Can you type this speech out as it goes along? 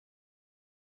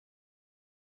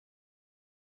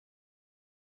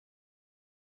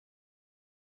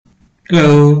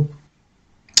Hello,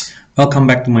 welcome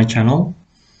back to my channel.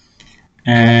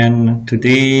 And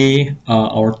today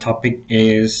our topic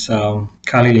is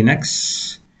Kali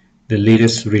Linux, the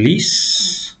latest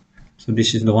release. So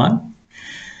this is the one,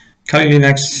 Kali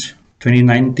Linux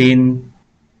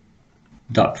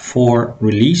 2019.4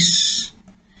 release.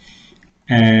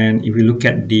 And if we look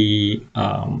at the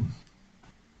on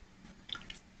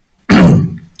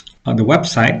the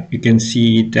website, you can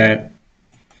see that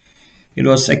it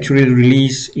was actually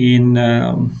released in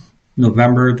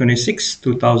November 26,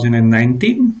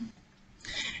 2019,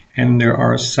 and there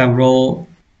are several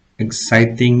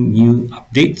exciting new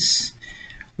updates.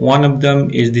 One of them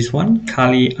is this one,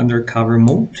 Kali Undercover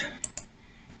mode,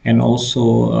 and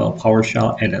also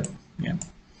PowerShell edit. Yeah.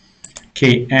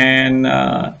 Okay, and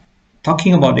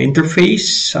talking about the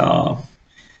interface,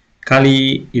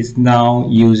 Kali is now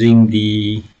using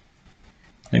the,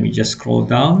 let me just scroll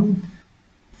down.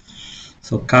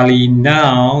 So Kali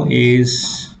now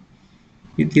is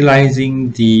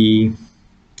utilizing the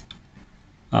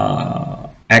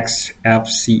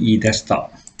Xfce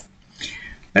desktop.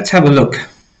 Let's have a look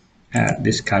at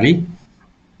this Kali.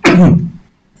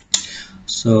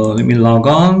 So let me log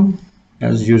on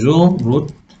as usual,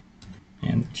 root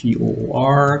and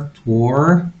tor.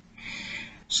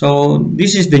 So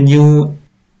this is the new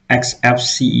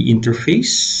Xfce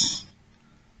interface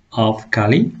of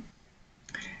Kali.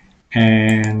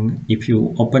 And if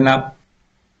you open up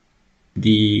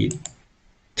the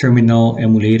terminal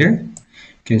emulator,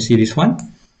 you can see this one.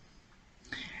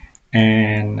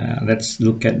 And let's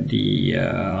look at the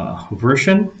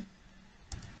version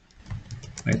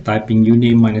by typing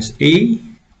uname -a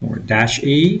or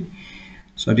 -a.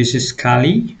 So this is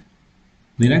Kali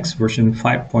Linux version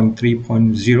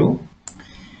 5.3.0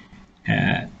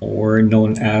 or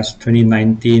known as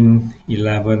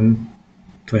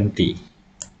 2019-11-20.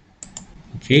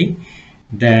 Okay,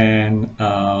 then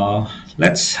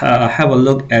let's have a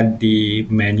look at the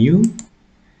menu.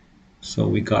 So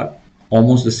we got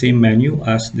almost the same menu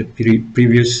as the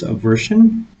previous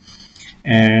version,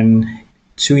 and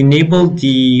to enable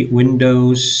the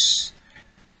Windows,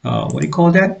 what do you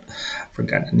call that? I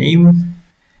forgot the name.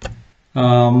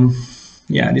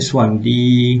 Yeah, this one,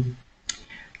 the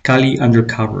Kali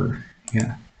Undercover.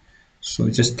 Yeah. So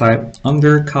just type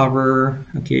Undercover,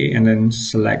 okay, and then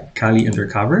select Kali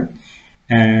Undercover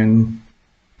and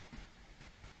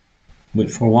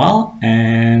wait for a while.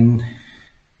 And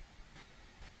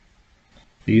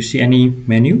do you see any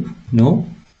menu? No.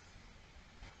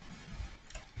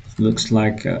 Looks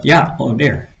like, yeah, oh,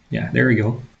 there. Yeah, there we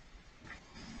go.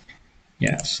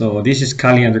 Yeah, so this is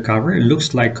Kali Undercover. It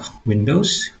looks like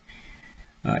Windows.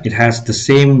 It has the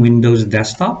same Windows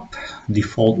desktop,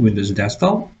 default Windows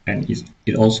desktop, and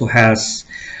it also has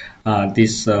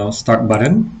this start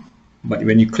button. But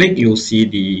when you click, you'll see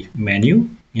the menu.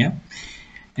 Yeah,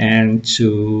 and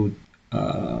to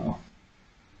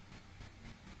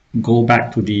go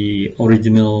back to the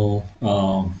original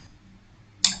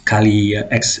Kali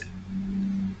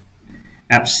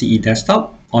Xfce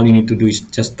desktop, all you need to do is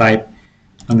just type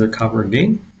Undercover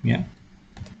again. Yeah.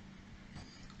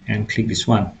 And click this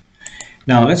one.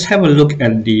 Now let's have a look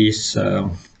at this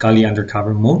Kali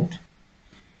Undercover mode.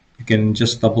 You can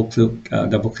just double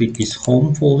click this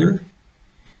home folder.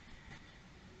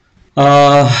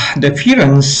 The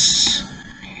appearance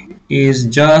is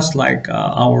just like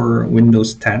our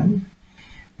Windows 10.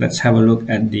 Let's have a look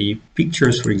at the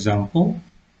pictures, for example.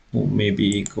 Or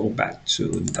maybe go back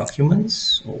to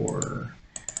documents or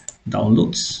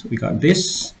downloads. We got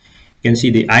this. You can see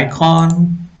the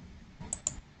icon.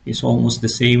 It's almost the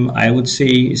same. I would say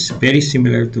it's very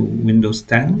similar to Windows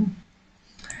 10.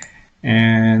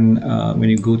 And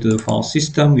when you go to the file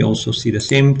system, we also see the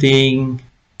same thing.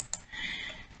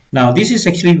 Now, this is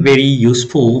actually very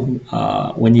useful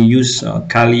when you use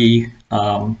Kali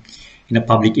in a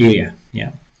public area.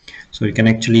 Yeah, so you can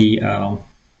actually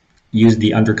use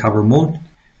the Undercover mode.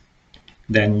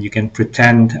 Then you can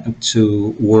pretend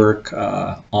to work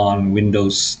on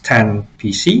Windows 10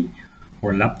 PC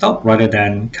or laptop rather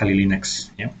than Kali Linux.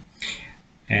 Yeah.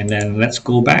 And then let's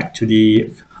go back to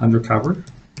the Undercover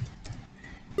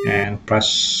and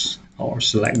press or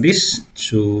select this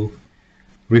to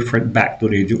revert back to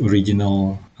the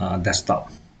original desktop.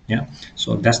 Yeah.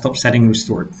 So desktop setting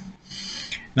restored.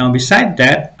 Now beside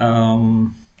that,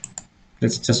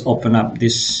 let's just open up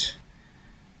this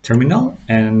terminal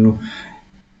and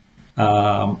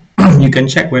you can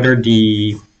check whether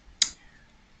the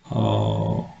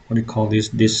what do you call this?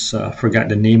 Forgot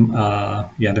the name.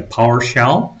 Yeah, the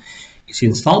PowerShell is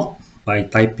installed by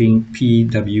typing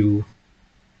pwsh.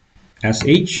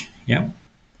 Yeah,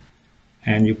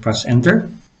 and you press enter.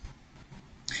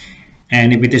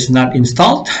 And if it is not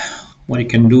installed, what you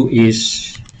can do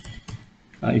is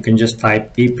you can just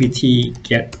type apt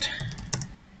get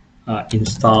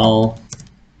install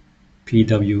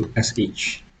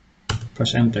pwsh,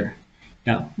 press enter.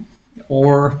 Yeah,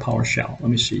 or PowerShell. Let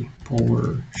me see,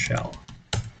 PowerShell.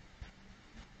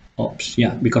 Oops,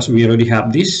 yeah, because we already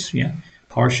have this. Yeah,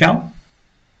 PowerShell,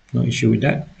 no issue with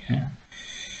that. Yeah.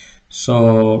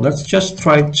 So let's just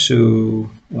try to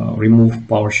remove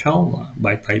PowerShell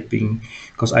by typing,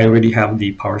 because I already have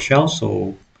the PowerShell.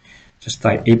 So just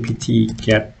type apt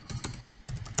get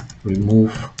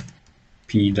remove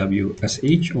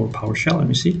pwsh or PowerShell. Let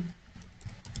me see.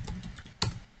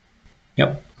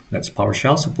 Yep, that's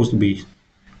PowerShell, supposed to be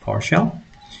PowerShell.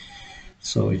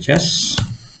 So yes,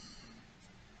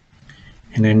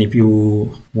 and then if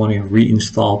you want to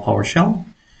reinstall PowerShell,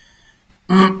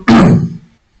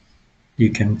 you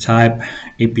can type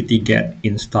apt get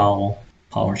install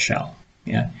PowerShell.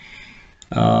 Yeah,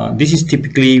 this is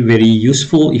typically very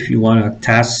useful if you want to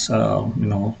test,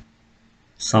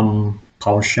 some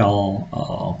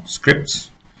PowerShell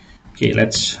scripts. Okay,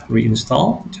 let's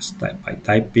reinstall. Just type by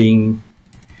typing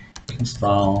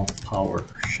install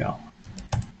PowerShell.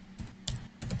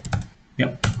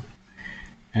 Yep,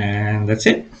 and that's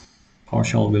it.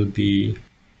 PowerShell will be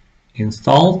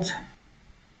installed.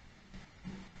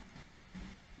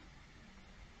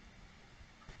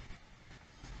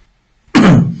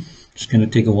 It's going to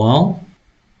take a while.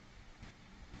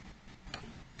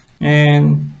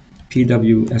 And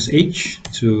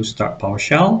pwsh to start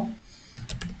PowerShell.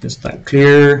 Just type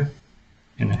clear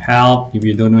and help if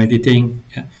you don't know anything.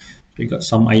 Yeah, you got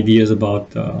some ideas about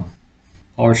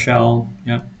PowerShell.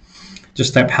 Yeah,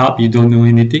 just type help. You don't know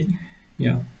anything.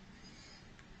 Yeah,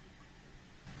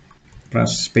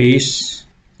 press space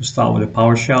to start with the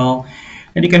PowerShell,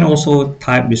 and you can also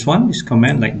type this one, this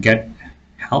command like get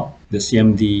help, the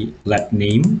cmd let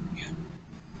name.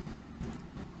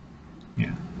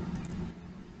 Yeah.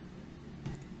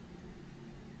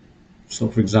 So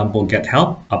for example, get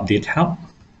help, update help.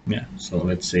 Yeah, so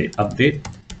let's say update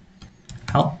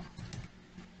help.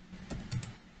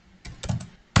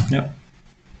 Yep.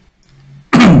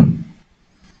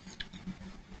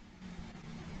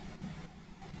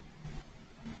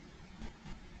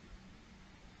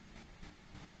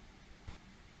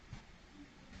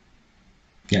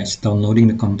 Yeah, it's downloading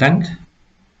the content.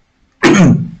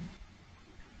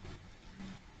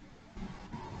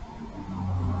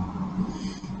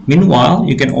 Meanwhile,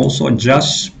 you can also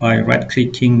adjust by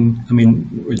right-clicking,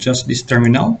 adjust this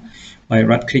terminal by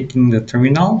right-clicking the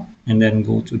terminal and then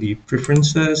go to the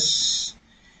preferences.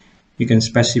 You can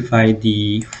specify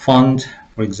the font.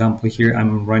 For example, here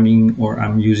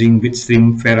I'm using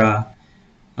Bitstream Vera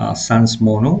Sans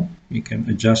Mono. You can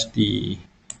adjust the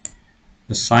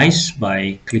size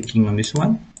by clicking on this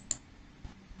one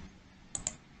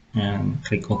and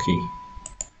click OK.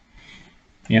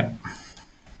 Yep.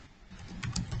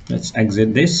 Let's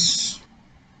exit this,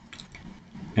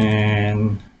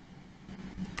 and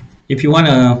if you want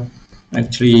to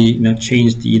actually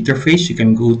change the interface, you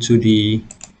can go to the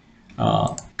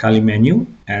Kali menu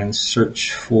and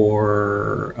search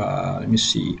for let me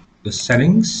see, the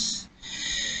settings.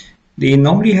 They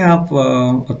normally have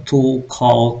a tool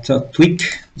called tweak.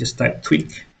 Just type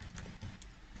tweak,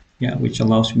 yeah, which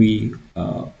allows me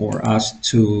or us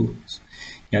to,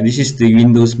 yeah, this is the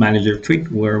Windows Manager tweak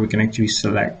where we can actually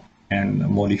select and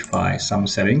modify some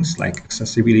settings like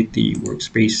accessibility,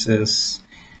 workspaces,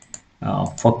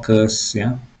 focus,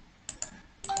 yeah,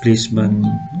 placement,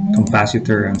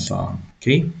 capacitor, and so on.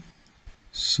 Okay,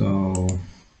 so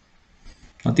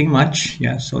nothing much.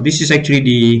 Yeah, so this is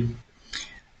actually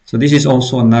this is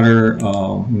also another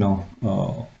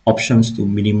options to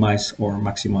minimize or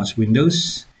maximize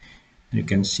Windows. You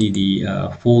can see the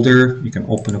folder. You can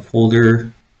open a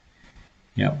folder.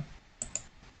 Yep.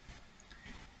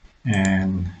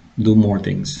 And do more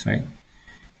things, right?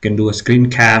 You can do a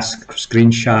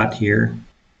screenshot here.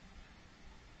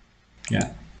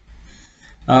 Yeah.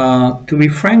 To be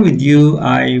frank with you,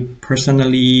 I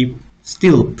personally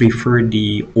still prefer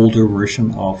the older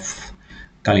version of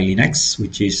Kali Linux,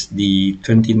 which is the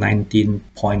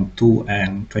 2019.2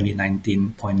 and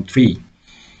 2019.3.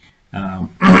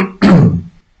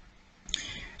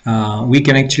 We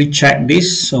can actually check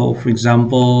this. So for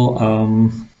example,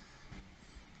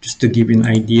 just to give you an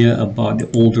idea about the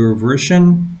older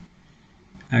version,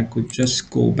 I could just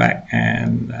go back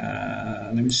and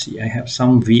let me see, I have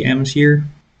some VMs here.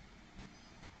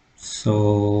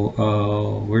 So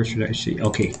where should I see?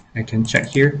 Okay, I can check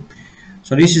here.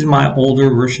 So this is my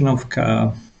older version of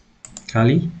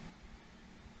Kali.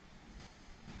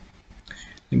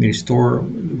 Let me restore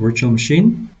the virtual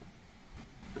machine.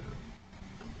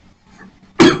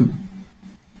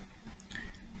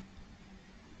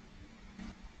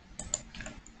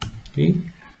 Okay,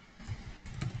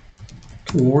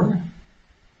 tour.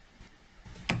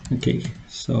 Okay,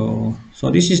 so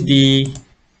this is the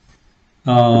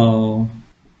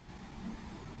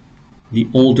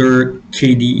older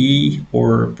KDE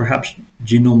or perhaps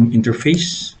genome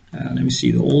interface. Let me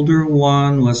see, the older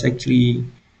one was actually,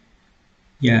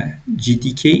 yeah,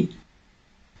 GTK.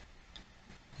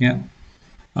 Yeah.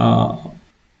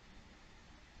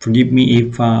 Forgive me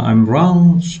if I'm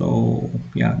wrong. So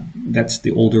yeah, that's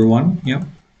the older one. Yeah.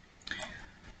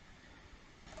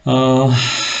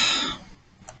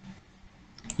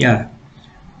 Yeah.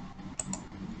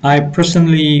 I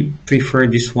personally prefer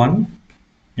this one.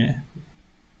 Yeah.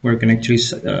 Where you can actually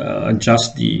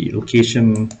adjust the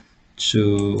location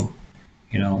to,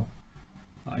 you know,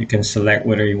 you can select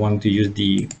whether you want to use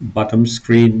the bottom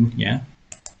screen, yeah,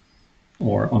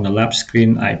 or on the left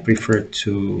screen. I prefer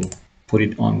to put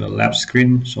it on the left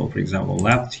screen. So for example,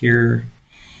 left here,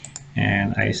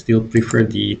 and I still prefer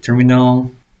the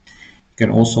terminal. You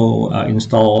can also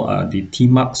install the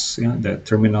tmux, the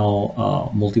terminal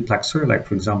multiplexer, like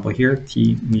for example here,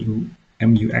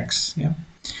 tmux, yeah.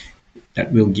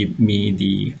 That will give me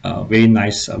the very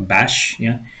nice bash,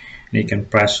 yeah. And you can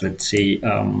press, let's say,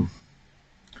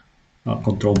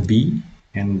 Control B,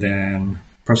 and then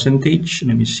percentage.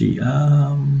 Let me see.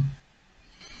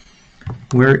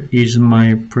 Where is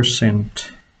my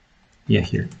percent? Yeah,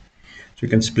 here. So you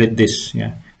can split this.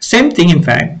 Yeah, same thing in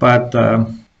fact, but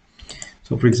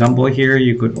so for example here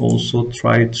you could also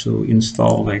try to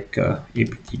install like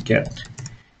apt-get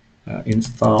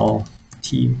install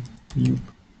t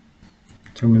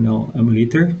terminal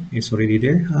emulator. It's already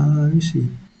there. Let me see.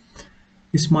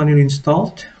 Is manually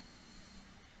installed?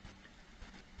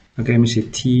 Okay, let me see.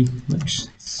 Tmux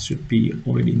should be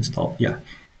already installed. Yeah,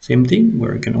 same thing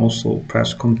where you can also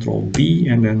press Control B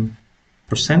and then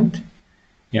percent.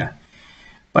 Yeah,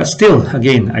 but still,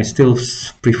 again, I still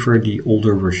prefer the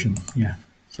older version. Yeah,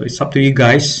 so it's up to you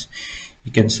guys.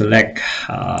 You can select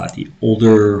the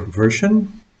older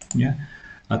version. Yeah,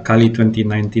 Kali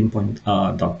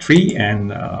 2019.3,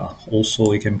 and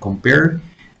also you can compare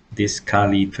this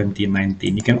Kali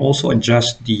 2019. You can also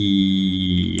adjust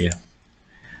the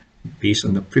based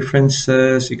on the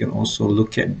preferences. You can also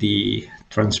look at the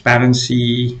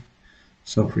transparency.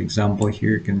 So for example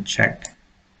here you can check,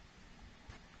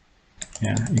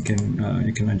 yeah, you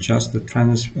can adjust the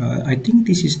I think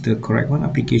this is the correct one,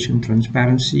 application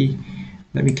transparency.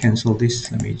 Let me cancel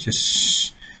this. Let me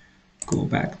just go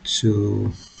back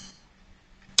to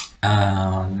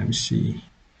let me see,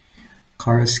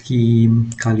 color scheme,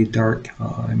 Kali dark.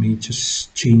 Let me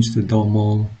just change the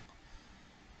normal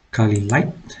Kali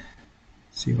light.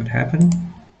 See what happened.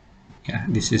 Yeah,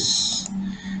 this is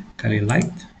Kali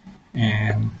light,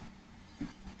 and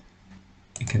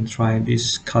you can try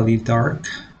this Kali dark,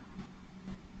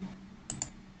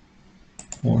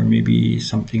 or maybe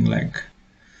something like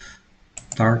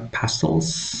dark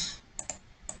pastels.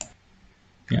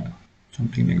 Yeah,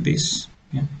 something like this.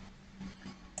 Yeah,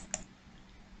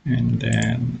 and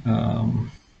then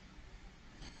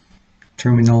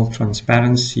terminal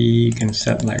transparency you can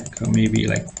set like maybe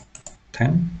like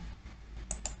 10.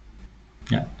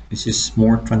 Yeah, this is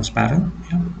more transparent.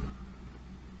 Yeah,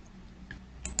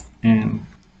 and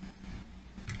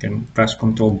you can press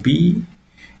Control B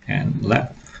and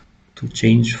left to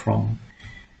change from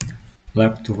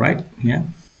left to right. Yeah,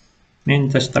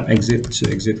 and just tap exit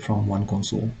to exit from one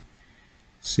console.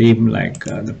 Same like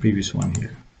the previous one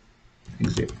here.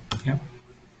 Exit. Yeah.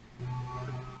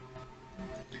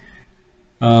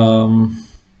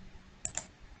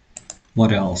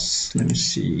 What else? Let me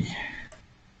see.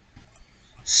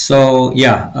 So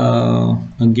yeah,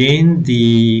 again,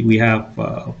 we have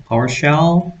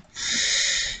PowerShell,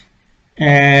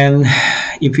 and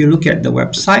if you look at the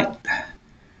website,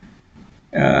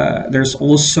 there's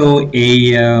also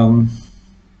an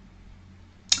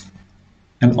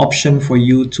option for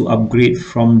you to upgrade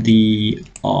from the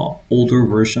older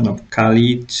version of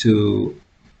Kali to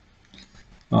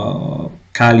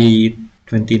Kali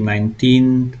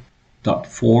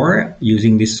 2019.4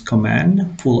 using this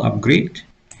command, full upgrade.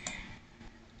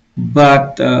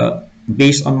 But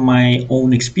based on my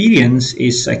own experience,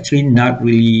 it's actually not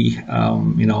really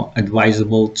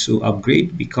advisable to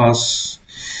upgrade, because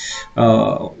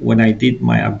when I did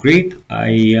my upgrade,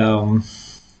 I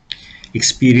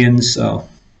experienced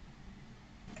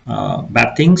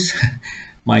bad things.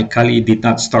 My Kali did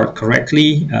not start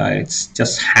correctly. It's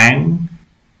just hang.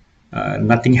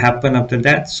 Nothing happened after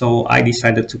that, so I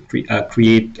decided to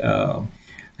create a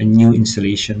new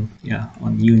installation. Yeah,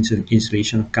 on new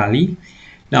installation of Kali.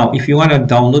 Now, if you want to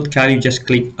download Kali, just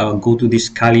click go to this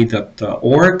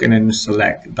kali.org and then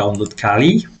select download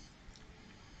Kali.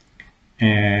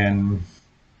 and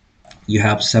you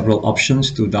have several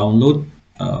options to download.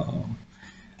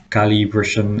 Kali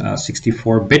version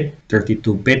 64-bit,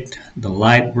 32-bit, the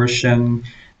light version,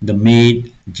 the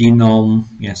Mate, Gnome,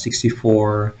 yeah,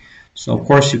 64. So of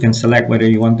course you can select whether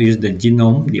you want to use the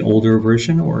Gnome, the older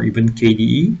version, or even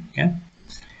KDE. Yeah.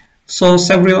 So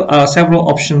several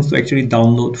options to actually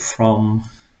download from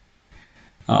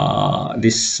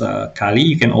this Kali.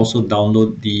 You can also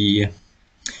download the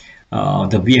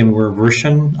VMware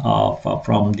version of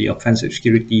from the Offensive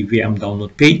Security VM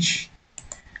download page.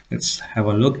 Let's have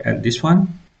a look at this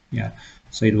one. Yeah,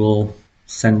 so it will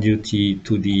send you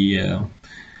to the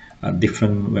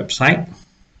different website.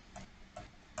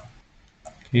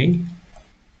 Okay,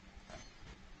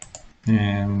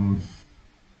 and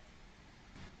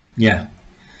yeah,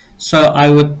 so I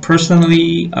would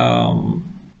personally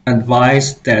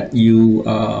advise that you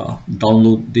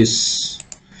download this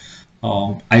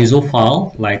ISO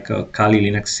file like Kali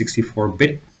Linux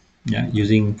 64-bit, yeah,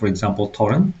 using, for example,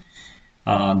 torrent,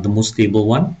 the most stable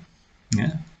one.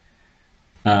 Yeah.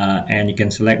 And you can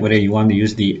select whether you want to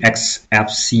use the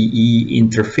Xfce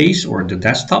interface or the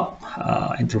desktop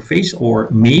interface, or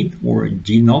Mate or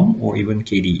Gnome or even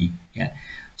KDE. Yeah,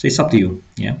 so it's up to you.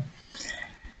 Yeah.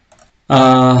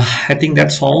 I think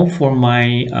that's all for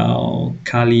my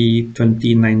Kali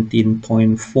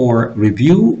 2019.4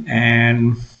 review,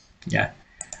 and yeah,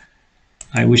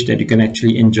 I wish that you can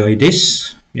actually enjoy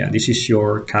this. Yeah, this is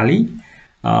your Kali.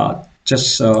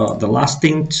 Just the last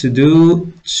thing to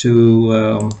do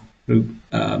to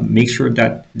make sure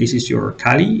that this is your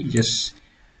Kali, just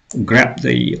grab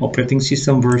the operating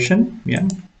system version, yeah,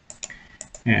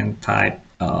 and type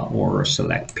or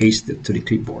select paste it to the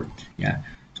clipboard. Yeah,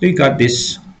 so you got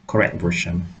this correct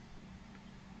version.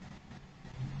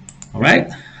 All right,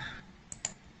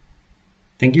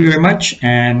 thank you very much,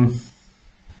 and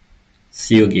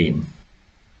see you again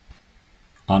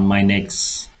on my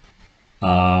next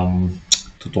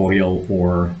tutorial,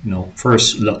 or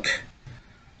first look.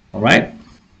 All right,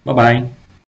 bye bye.